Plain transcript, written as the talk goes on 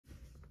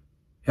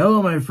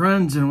Hello, my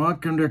friends, and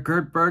welcome to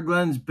Kurt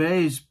Berglund's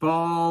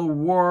Baseball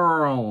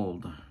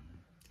World.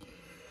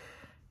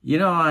 You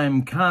know,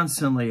 I'm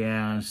constantly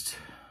asked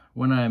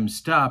when I'm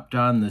stopped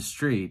on the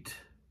street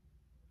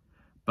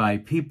by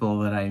people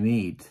that I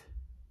meet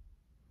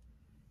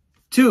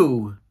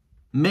two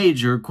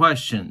major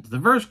questions. The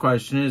first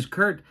question is,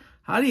 Kurt,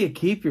 how do you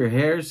keep your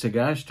hair so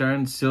gosh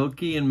darn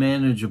silky and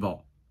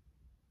manageable?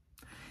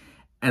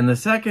 And the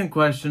second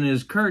question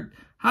is, Kurt,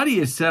 how do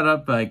you set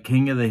up a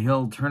King of the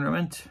Hill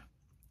tournament?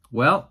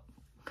 Well,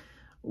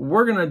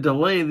 we're going to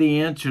delay the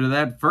answer to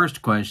that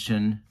first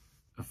question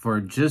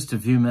for just a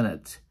few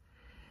minutes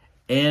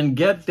and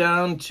get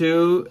down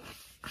to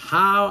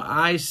how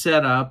I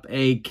set up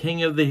a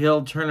King of the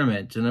Hill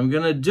tournament. And I'm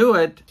going to do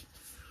it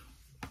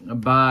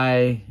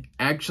by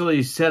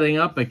actually setting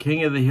up a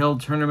King of the Hill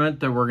tournament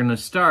that we're going to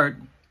start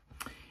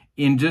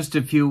in just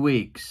a few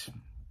weeks.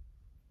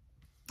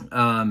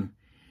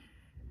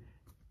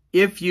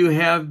 If you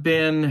have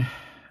been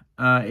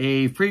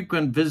a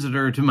frequent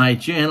visitor to my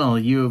channel,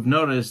 you have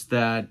noticed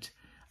that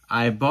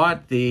I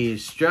bought the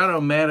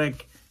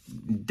Stratomatic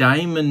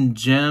Diamond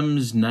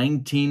Gems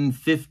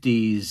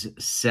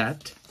 1950s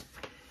set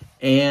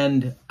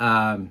and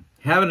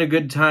having a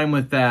good time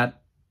with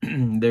that.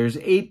 There's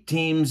 8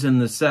 teams in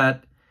the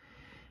set,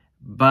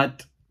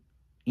 but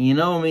you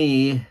know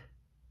me,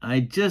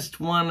 I just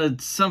wanted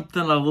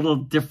something a little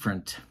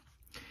different.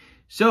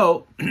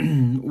 So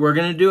we're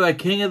going to do a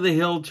King of the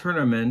Hill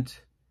tournament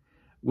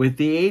with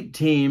the 8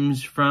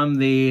 teams from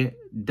the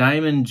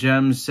Diamond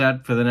Gems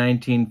set for the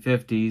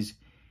 1950s,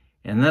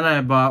 and then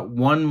I bought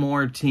one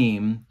more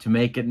team to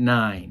make it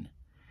 9.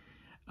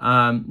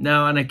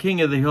 Now, in a King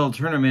of the Hill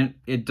tournament,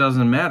 it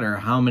doesn't matter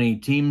how many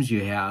teams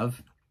you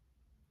have.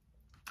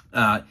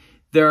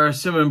 There are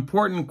some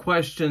important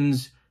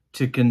questions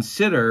to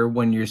consider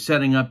when you're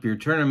setting up your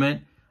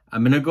tournament.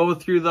 I'm going to go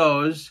through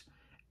those,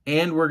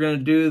 and we're going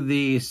to do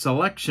the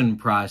selection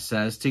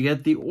process to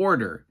get the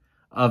order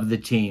of the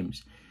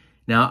teams.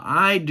 Now,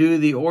 I do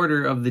the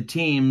order of the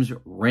teams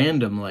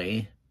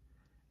randomly.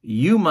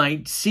 You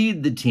might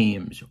seed the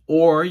teams,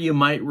 or you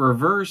might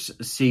reverse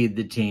seed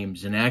the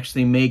teams and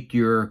actually make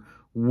your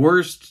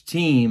worst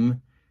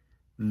team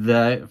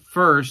the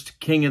first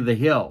King of the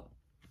Hill.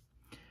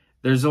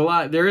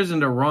 There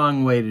isn't a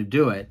wrong way to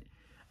do it,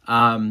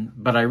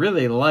 but I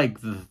really like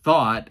the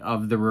thought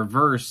of the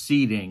reverse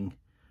seeding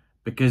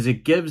because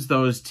it gives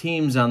those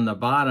teams on the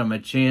bottom a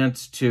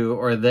chance to,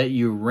 or that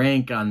you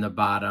rank on the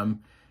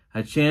bottom,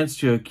 a chance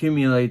to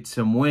accumulate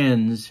some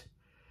wins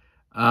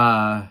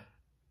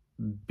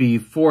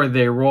before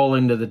they roll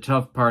into the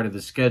tough part of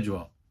the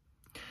schedule.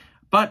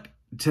 But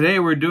today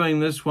we're doing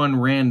this one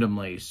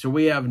randomly. So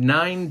we have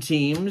 9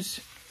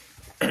 teams.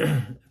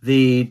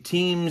 The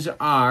teams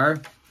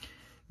are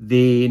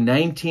the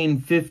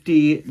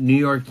 1950 New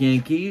York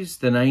Yankees,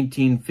 the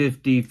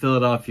 1950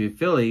 Philadelphia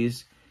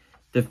Phillies,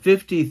 the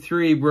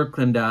 53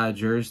 Brooklyn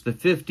Dodgers, the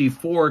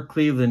 54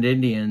 Cleveland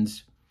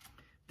Indians,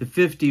 the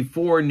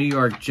 54 New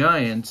York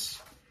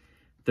Giants,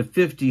 the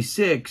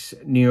 56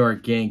 New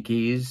York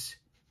Yankees,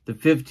 the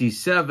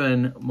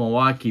 57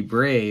 Milwaukee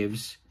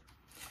Braves,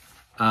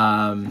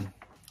 and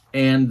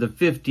the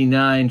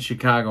 59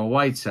 Chicago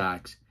White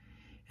Sox.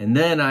 And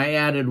then I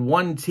added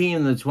one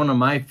team that's one of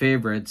my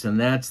favorites, and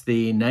that's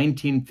the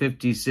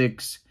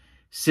 1956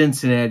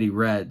 Cincinnati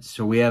Reds.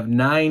 So we have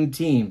 9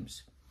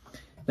 teams.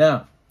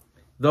 Now,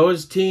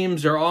 those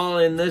teams are all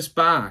in this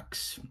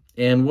box.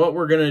 And what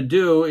we're going to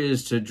do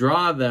is to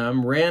draw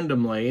them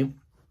randomly,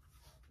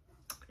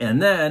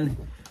 and then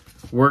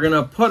we're going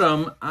to put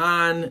them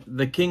on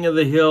the King of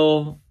the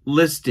Hill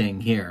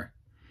listing here.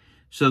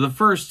 So the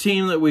first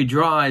team that we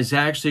draw is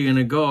actually going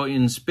to go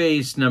in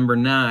space number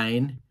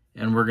 9,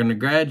 and we're going to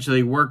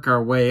gradually work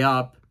our way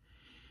up.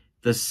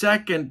 The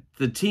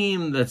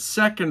team that's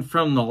second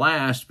from the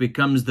last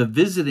becomes the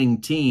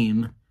visiting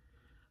team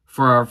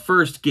for our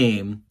first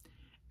game.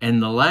 And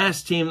the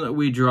last team that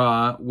we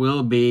draw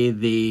will be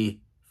the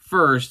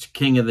first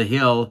King of the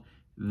Hill.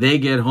 They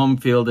get home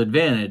field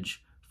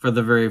advantage for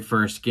the very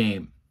first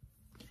game.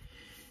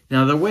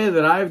 Now, the way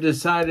that I've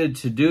decided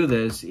to do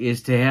this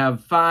is to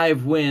have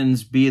 5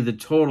 wins be the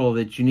total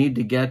that you need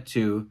to get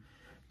to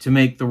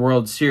make the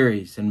World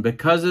Series. And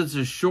because it's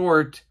a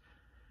short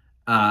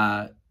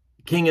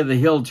King of the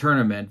Hill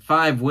tournament,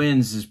 5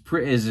 wins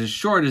is as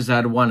short as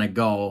I'd want to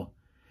go.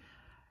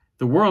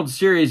 The World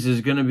Series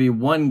is going to be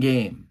 1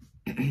 game.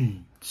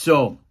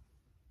 So,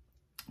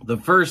 the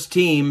first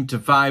team to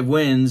 5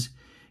 wins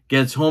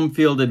gets home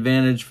field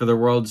advantage for the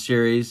World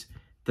Series.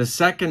 The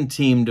second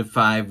team to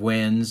 5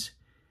 wins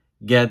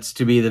gets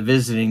to be the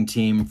visiting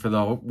team for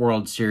the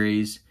World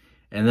Series.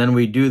 And then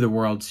we do the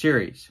World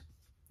Series.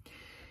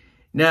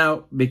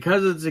 Now,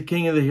 because it's a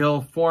King of the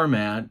Hill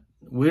format,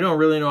 we don't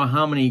really know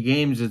how many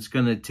games it's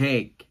going to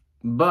take.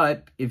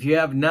 But if you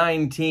have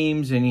 9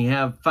 teams and you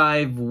have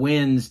 5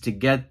 wins to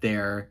get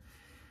there,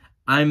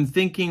 I'm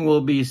thinking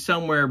we'll be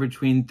somewhere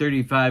between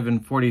 35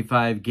 and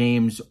 45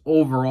 games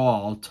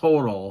overall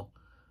total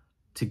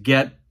to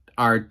get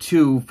our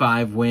 2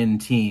 5-win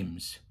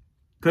teams.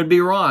 Could be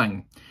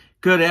wrong.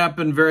 could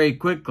happen very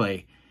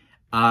quickly.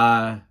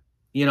 You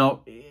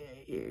know,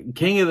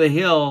 King of the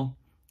Hill,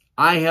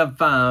 I have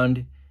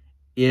found,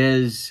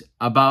 is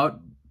about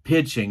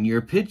pitching.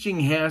 Your pitching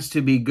has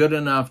to be good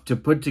enough to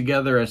put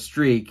together a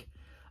streak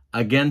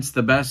against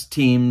the best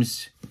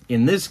teams,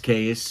 in this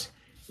case,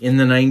 in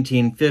the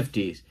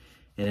 1950s.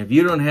 And if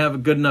you don't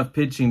have good enough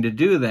pitching to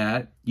do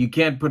that, you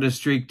can't put a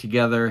streak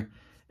together,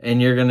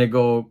 and you're going to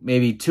go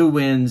maybe 2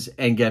 wins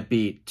and get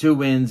beat, 2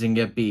 wins and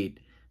get beat,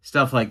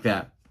 stuff like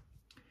that.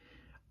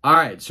 All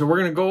right, so we're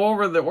going to go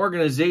over the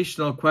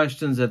organizational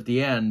questions at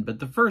the end, but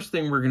the first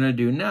thing we're going to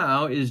do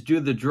now is do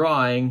the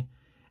drawing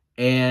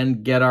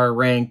and get our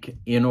rank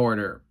in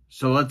order.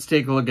 So let's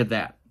take a look at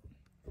that.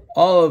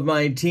 All of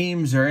my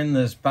teams are in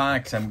this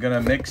box. I'm going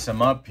to mix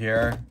them up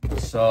here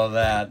so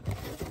that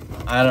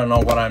I don't know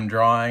what I'm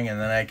drawing,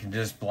 and then I can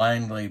just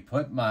blindly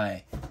put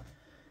my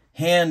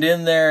hand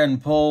in there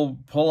and pull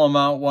them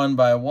out one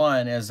by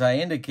one. As I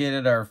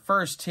indicated, our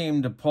first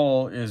team to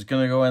pull is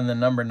going to go in the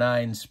number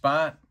 9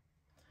 spot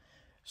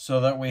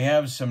so that we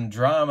have some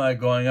drama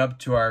going up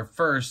to our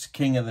first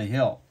King of the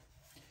Hill.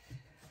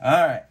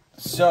 All right,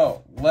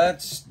 so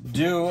let's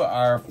do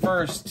our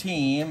first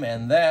team,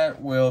 and that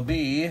will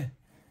be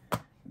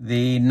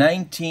the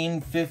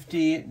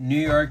 1950 New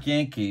York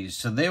Yankees.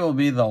 So they will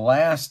be the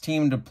last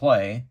team to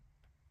play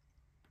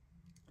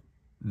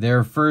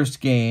their first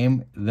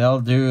game.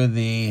 They'll be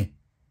the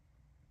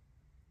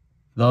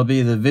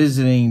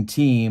visiting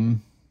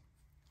team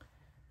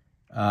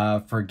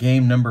for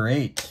game number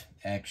 8,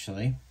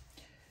 actually.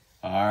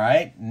 All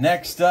right,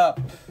 next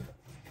up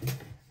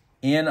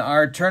in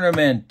our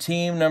tournament,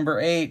 team number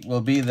 8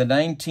 will be the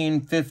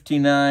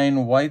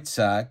 1959 White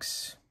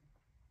Sox.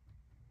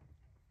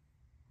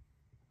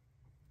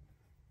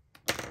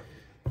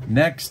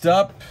 Next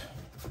up,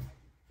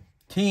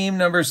 team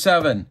number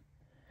 7,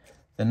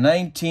 the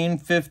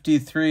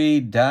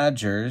 1953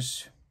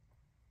 Dodgers.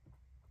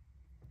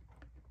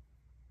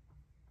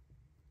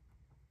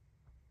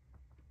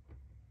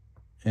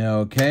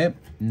 Okay,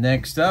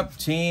 next up,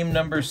 team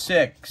number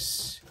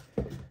 6.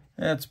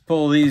 Let's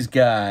pull these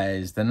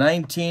guys. The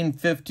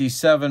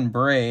 1957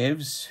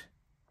 Braves.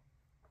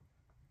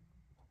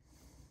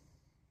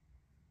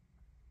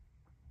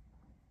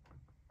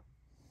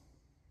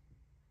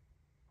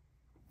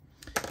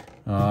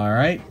 All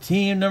right,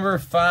 team number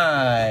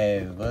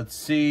 5. Let's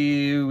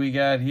see who we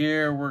got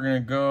here. We're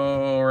going to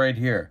go right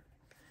here.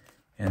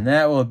 And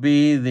that will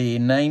be the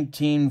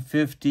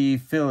 1950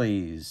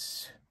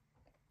 Phillies.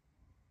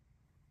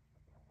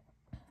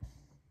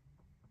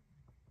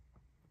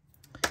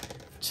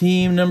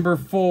 Team number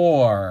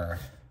 4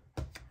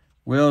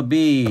 will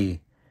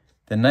be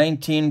the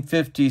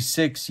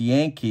 1956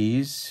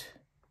 Yankees.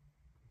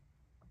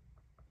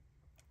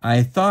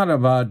 I thought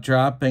about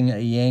dropping a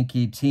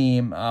Yankee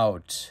team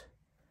out,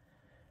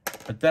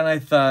 but then I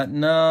thought,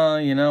 no,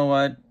 you know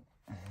what?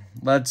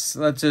 Let's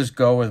just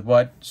go with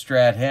what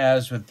Strat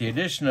has, with the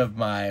addition of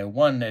my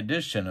one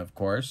addition, of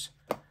course.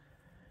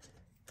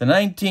 The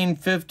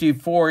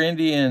 1954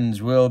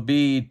 Indians will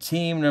be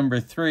team number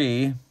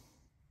 3.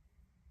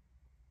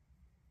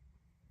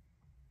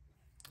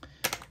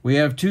 We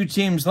have 2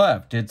 teams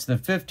left. It's the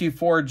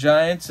 54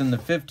 Giants and the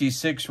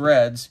 56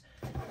 Reds.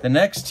 The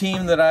next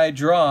team that I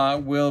draw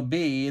will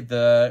be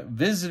the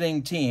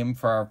visiting team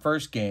for our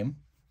first game,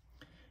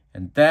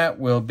 and that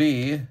will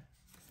be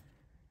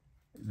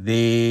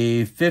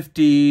the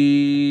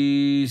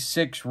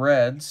 56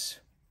 Reds.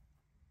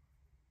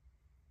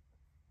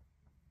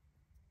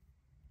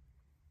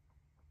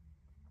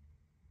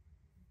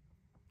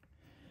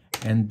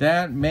 And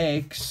that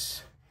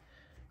makes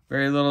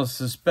very little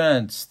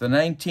suspense. The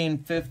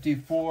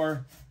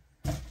 1954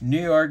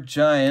 New York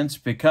Giants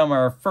become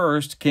our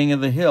first King of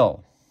the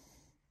Hill.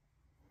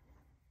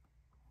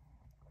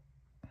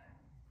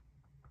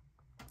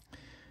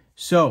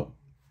 So,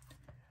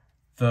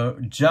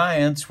 the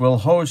Giants will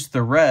host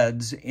the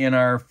Reds in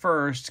our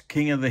first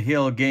King of the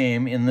Hill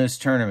game in this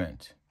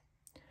tournament.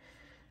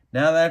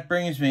 Now that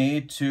brings me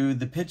to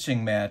the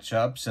pitching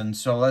matchups, and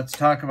so let's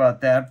talk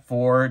about that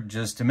for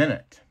just a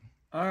minute.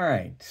 All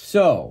right,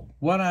 so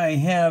what I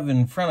have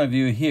in front of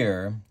you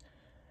here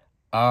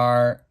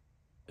are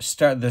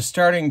the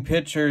starting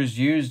pitchers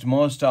used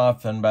most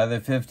often by the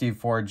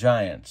 54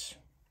 Giants.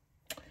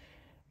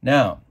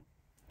 Now,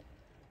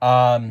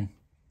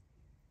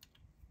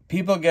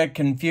 people get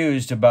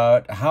confused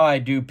about how I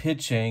do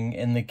pitching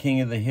in the King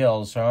of the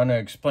Hill, so I want to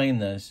explain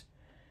this.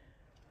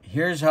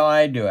 Here's how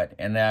I do it,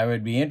 and I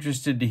would be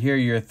interested to hear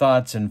your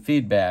thoughts and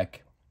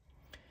feedback.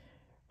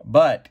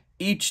 But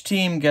each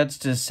team gets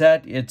to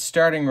set its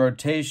starting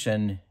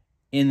rotation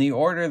in the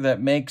order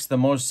that makes the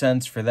most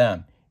sense for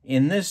them.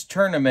 In this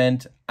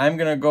tournament, I'm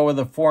going to go with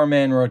a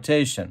 4-man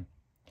rotation.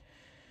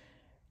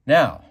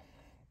 Now,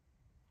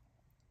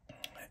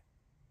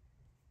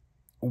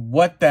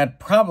 what that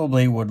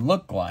probably would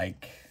look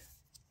like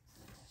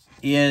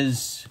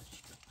is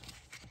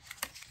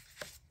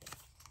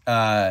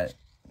either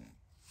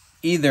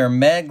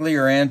Magli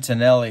or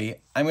Antonelli.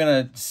 I'm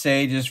going to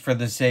say, just for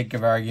the sake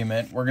of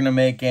argument, we're going to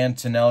make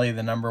Antonelli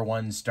the number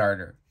 1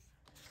 starter.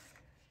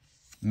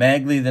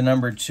 Magley, the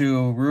number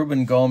 2,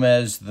 Ruben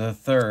Gomez, the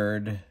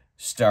 3rd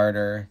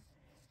starter.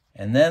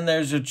 And then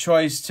there's a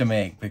choice to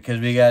make because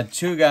we got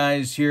 2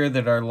 guys here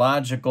that are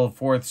logical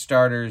 4th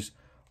starters.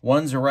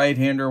 One's a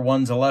right-hander,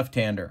 one's a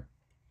left-hander.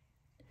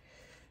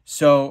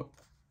 So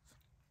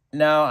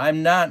now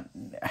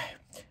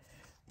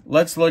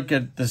let's look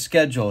at the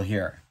schedule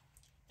here.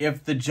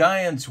 If the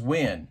Giants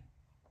win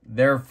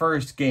their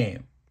first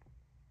game,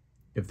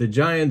 if the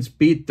Giants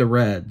beat the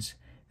Reds,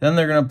 then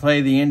they're going to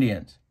play the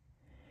Indians.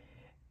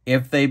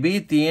 If they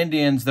beat the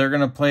Indians, they're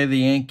going to play the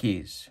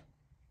Yankees.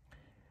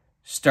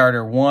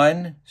 Starter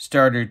 1,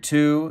 starter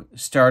 2,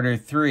 starter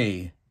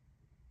 3.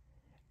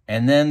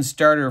 And then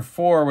starter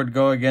 4 would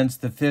go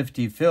against the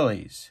 50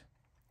 Phillies.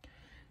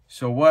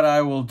 So what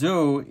I will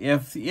do,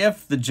 if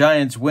the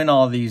Giants win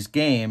all these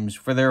games,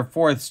 for their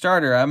 4th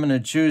starter, I'm going to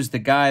choose the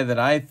guy that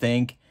I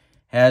think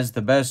has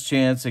the best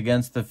chance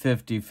against the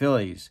 50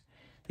 Phillies.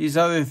 These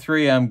other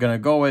 3 I'm going to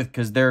go with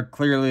because they're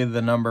clearly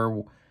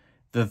the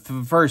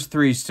first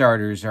 3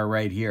 starters are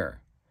right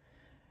here.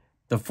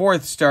 The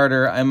 4th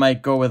starter, I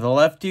might go with a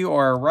lefty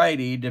or a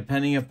righty,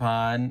 depending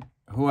upon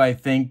who I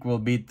think will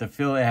beat the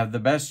Phillies, have the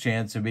best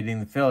chance of beating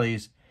the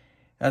Phillies.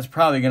 That's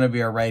probably going to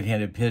be a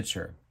right-handed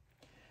pitcher.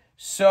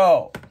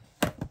 So,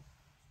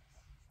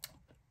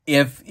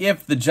 if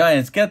the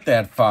Giants get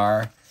that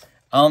far,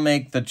 I'll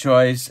make the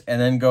choice and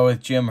then go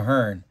with Jim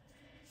Hearn.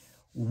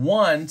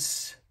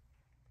 Once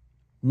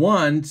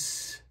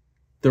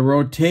the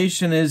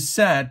rotation is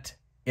set,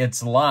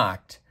 it's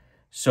locked.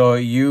 So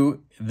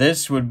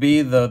this would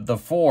be the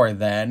 4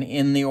 then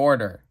in the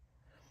order.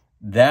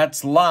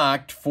 That's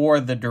locked for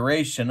the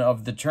duration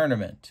of the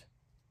tournament.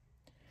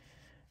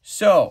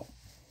 So,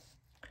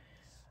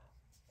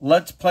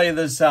 let's play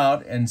this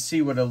out and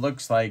see what it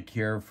looks like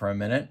here for a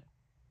minute.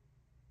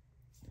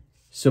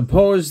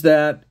 Suppose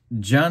that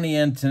Johnny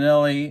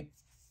Antonelli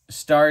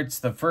starts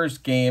the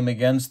first game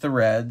against the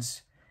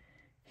Reds.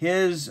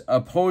 His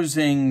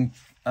opponent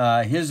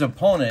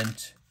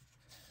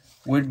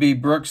would be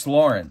Brooks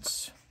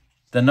Lawrence,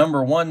 the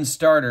number 1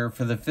 starter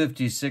for the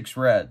 56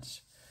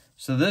 Reds.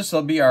 So this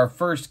will be our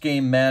first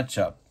game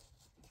matchup.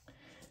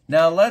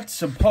 Now let's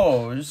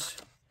suppose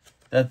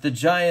that the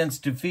Giants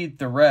defeat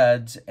the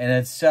Reds and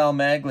it's Sal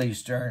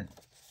Magley's turn.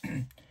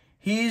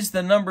 He's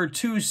the number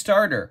 2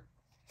 starter.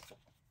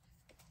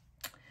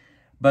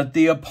 But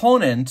the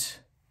opponent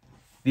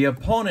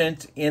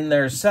in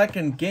their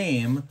second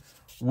game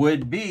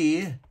would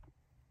be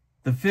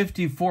the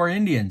 54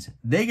 Indians.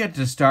 They get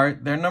to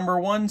start their number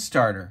 1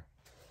 starter.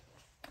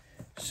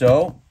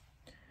 So,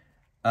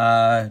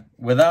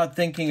 without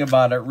thinking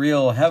about it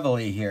real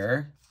heavily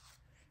here,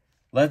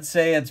 let's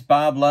say it's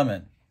Bob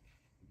Lemon.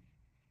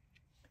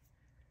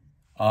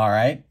 All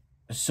right.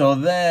 So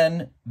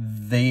then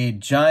the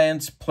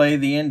Giants play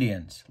the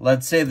Indians.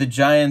 Let's say the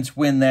Giants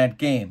win that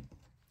game.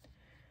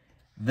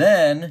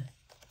 Then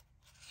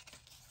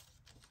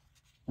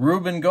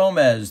Ruben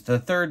Gomez, the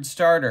 3rd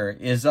starter,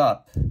 is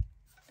up.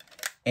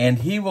 And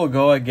he will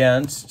go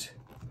against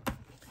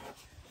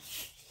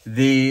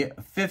the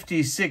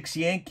 56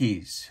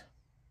 Yankees.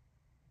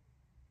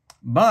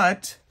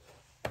 But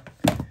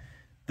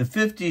the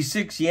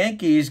 56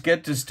 Yankees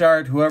get to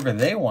start whoever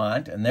they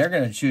want, and they're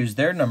going to choose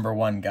their number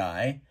 1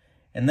 guy,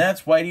 and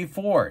that's Whitey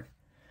Ford.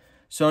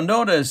 So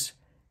notice,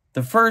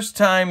 the first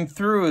time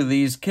through,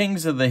 these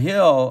Kings of the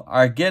Hill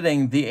are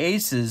getting the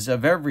aces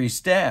of every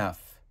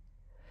staff.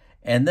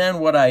 And then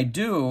what I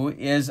do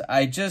is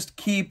I just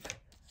keep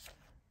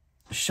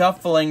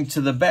shuffling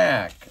to the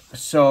back.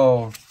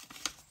 So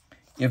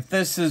if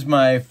this is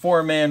my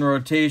 4-man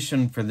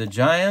rotation for the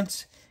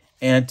Giants,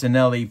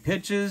 Antonelli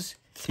pitches,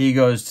 he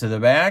goes to the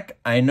back.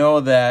 I know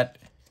that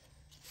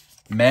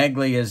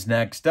Magley is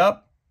next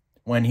up.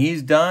 When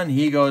he's done,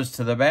 he goes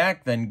to the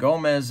back, then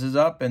Gomez is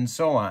up, and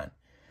so on.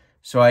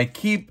 So I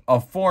keep a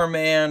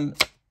 4-man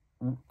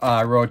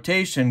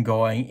rotation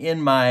going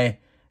in my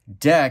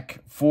deck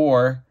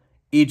for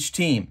each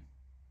team.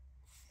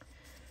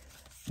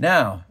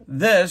 Now,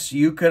 this,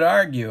 you could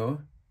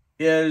argue,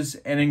 is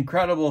an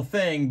incredible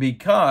thing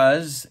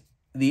because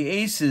the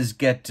aces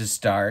get to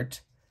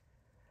start.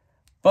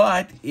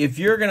 But if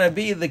you're going to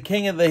be the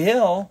king of the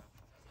hill,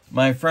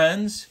 my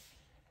friends,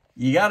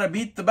 you got to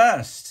beat the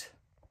best.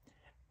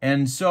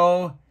 And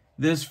so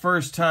this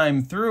first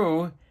time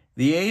through,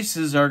 the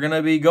aces are going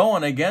to be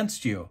going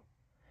against you.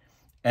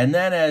 And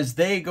then as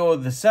they go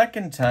the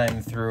second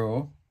time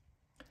through,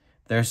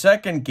 their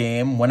second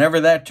game, whenever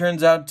that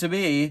turns out to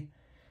be,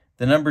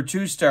 the number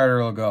 2 starter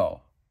will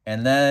go.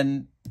 And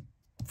then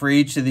for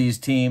each of these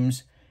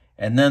teams,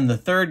 and then the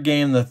third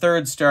game, the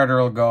 3rd starter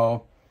will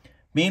go.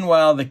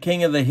 Meanwhile, the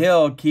king of the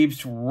hill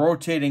keeps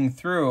rotating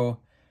through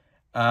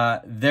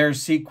their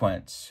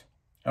sequence.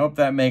 I hope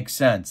that makes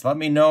sense. Let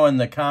me know in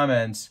the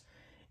comments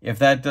if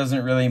that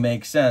doesn't really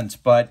make sense.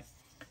 But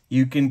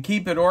you can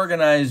keep it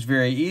organized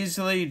very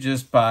easily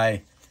just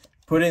by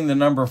putting the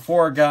number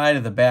 4 guy to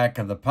the back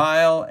of the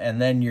pile,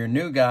 and then your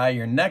new guy,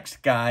 your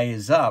next guy,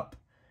 is up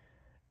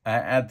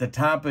at the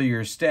top of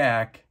your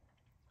stack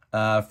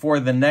for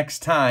the next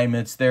time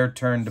it's their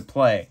turn to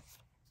play.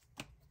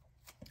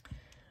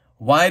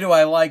 Why do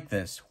I like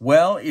this?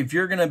 Well, if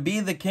you're going to be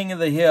the king of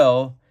the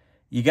hill,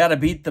 you got to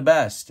beat the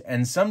best.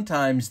 And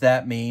sometimes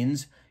that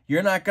means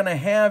you're not going to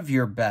have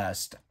your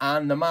best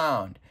on the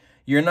mound.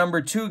 Your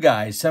number 2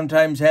 guy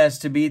sometimes has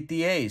to beat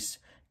the ace,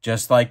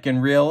 just like in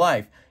real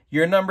life.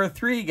 Your number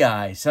 3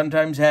 guy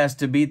sometimes has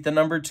to beat the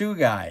number 2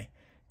 guy,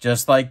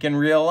 just like in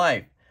real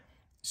life.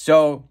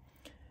 So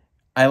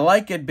I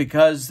like it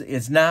because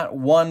it's not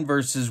 1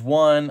 versus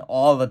 1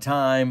 all the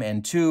time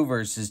and 2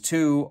 versus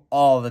 2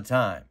 all the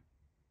time.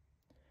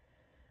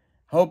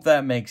 Hope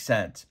that makes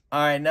sense.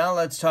 All right, now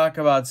let's talk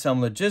about some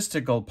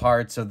logistical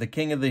parts of the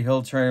King of the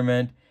Hill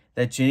tournament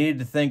that you need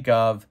to think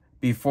of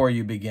before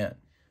you begin.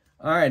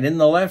 All right, in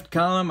the left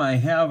column, I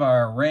have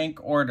our rank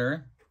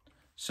order.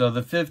 So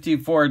the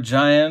 54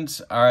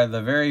 Giants are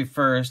the very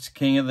first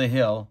King of the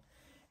Hill.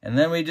 And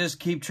then we just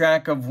keep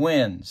track of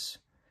wins.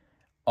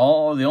 The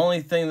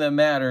only thing that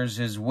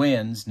matters is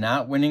wins,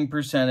 not winning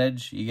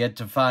percentage. You get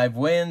to 5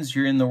 wins,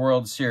 you're in the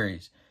World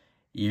Series.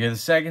 You're the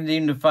second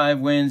team to 5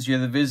 wins, you're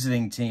the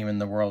visiting team in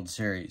the World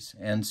Series,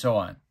 and so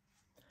on.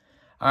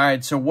 All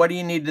right, so what do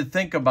you need to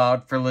think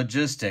about for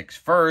logistics?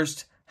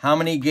 First, how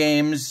many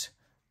games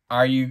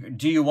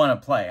do you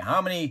want to play?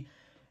 How many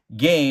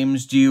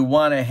games do you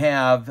want to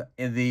have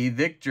the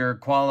victor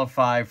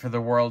qualify for the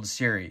World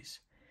Series?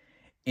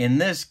 In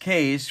this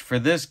case, for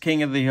this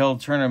King of the Hill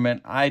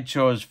tournament, I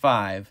chose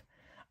 5.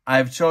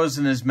 I've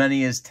chosen as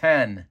many as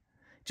 10.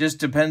 Just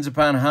depends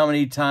upon how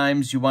many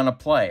times you want to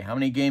play, how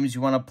many games you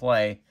want to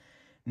play.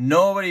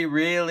 Nobody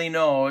really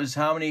knows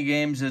how many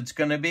games it's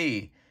going to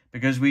be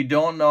because we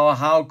don't know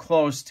how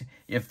close.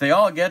 If they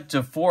all get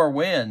to 4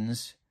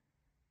 wins,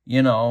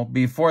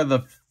 before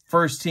the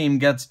first team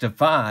gets to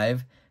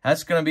 5,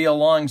 that's going to be a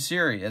long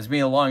series. That's going to be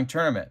a long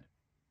tournament.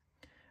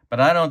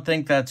 But I don't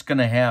think that's going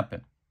to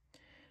happen.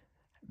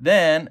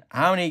 Then,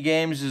 how many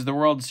games is the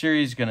World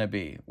Series going to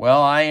be?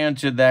 Well, I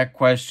answered that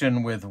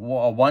question with a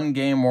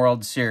 1-game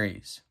World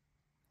Series.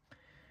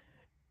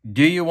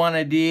 Do you want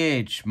a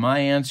DH? My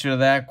answer to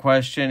that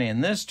question in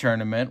this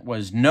tournament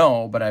was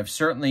no, but I've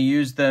certainly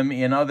used them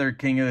in other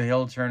King of the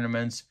Hill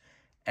tournaments,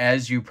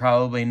 as you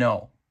probably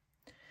know.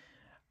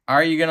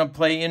 Are you going to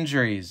play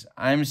injuries?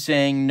 I'm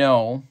saying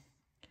no,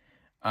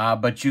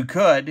 but you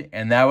could,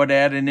 and that would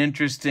add an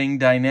interesting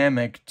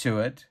dynamic to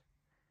it.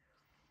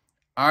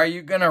 Are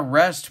you going to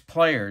rest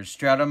players?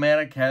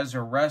 Strat-O-Matic has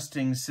a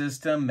resting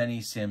system.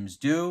 Many sims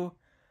do.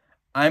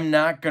 I'm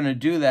not going to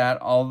do that,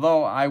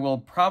 although I will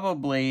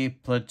probably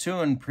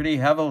platoon pretty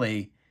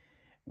heavily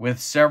with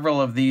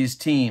several of these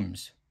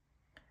teams.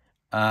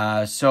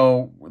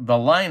 So the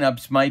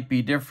lineups might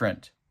be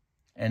different.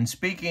 And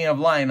speaking of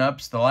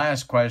lineups, the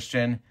last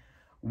question,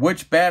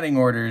 which batting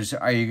orders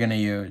are you going to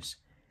use?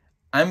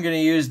 I'm going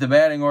to use the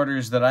batting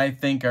orders that I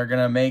think are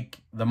going to make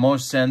the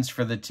most sense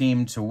for the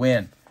team to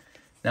win.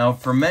 Now,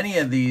 for many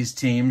of these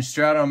teams,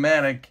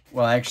 Strat-O-Matic,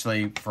 well,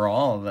 actually, for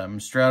all of them,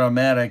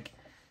 Strat-O-Matic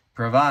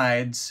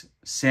provides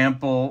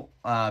sample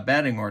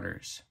batting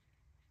orders.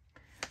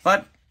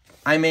 But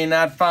I may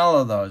not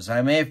follow those.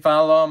 I may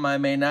follow them, I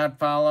may not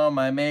follow them.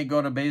 I may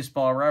go to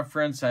Baseball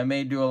Reference. I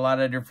may do a lot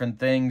of different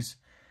things.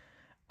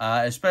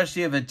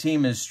 Especially if a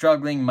team is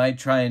struggling, might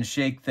try and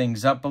shake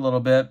things up a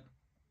little bit.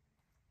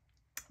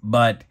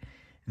 But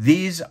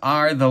these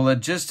are the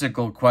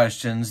logistical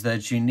questions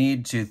that you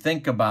need to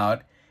think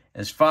about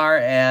as far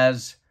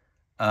as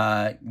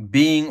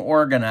being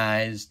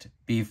organized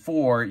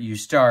before you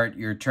start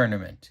your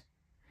tournament.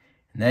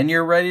 And then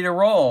you're ready to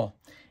roll.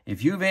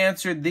 If you've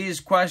answered these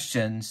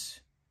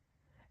questions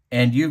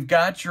and you've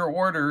got your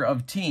order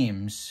of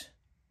teams,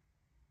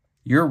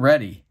 you're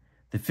ready.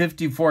 The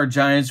 54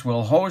 Giants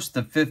will host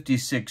the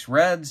 56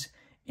 Reds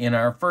in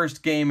our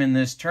first game in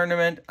this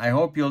tournament. I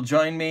hope you'll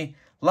join me.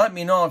 Let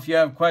me know if you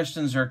have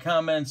questions or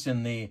comments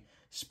in the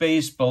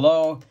space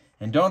below.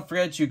 And don't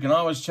forget, you can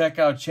always check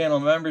out channel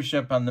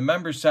membership on the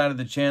member side of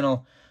the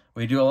channel.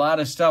 We do a lot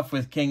of stuff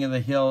with King of the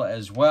Hill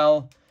as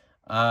well.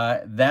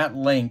 That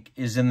link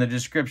is in the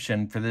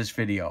description for this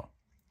video.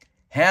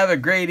 Have a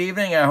great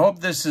evening. I hope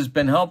this has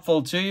been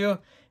helpful to you.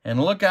 And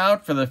look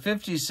out for the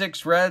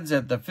 56 Reds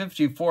at the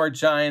 54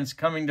 Giants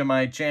coming to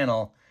my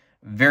channel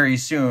very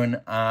soon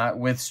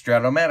with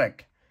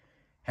Strat-O-Matic.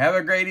 Have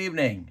a great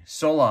evening.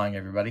 So long,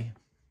 everybody.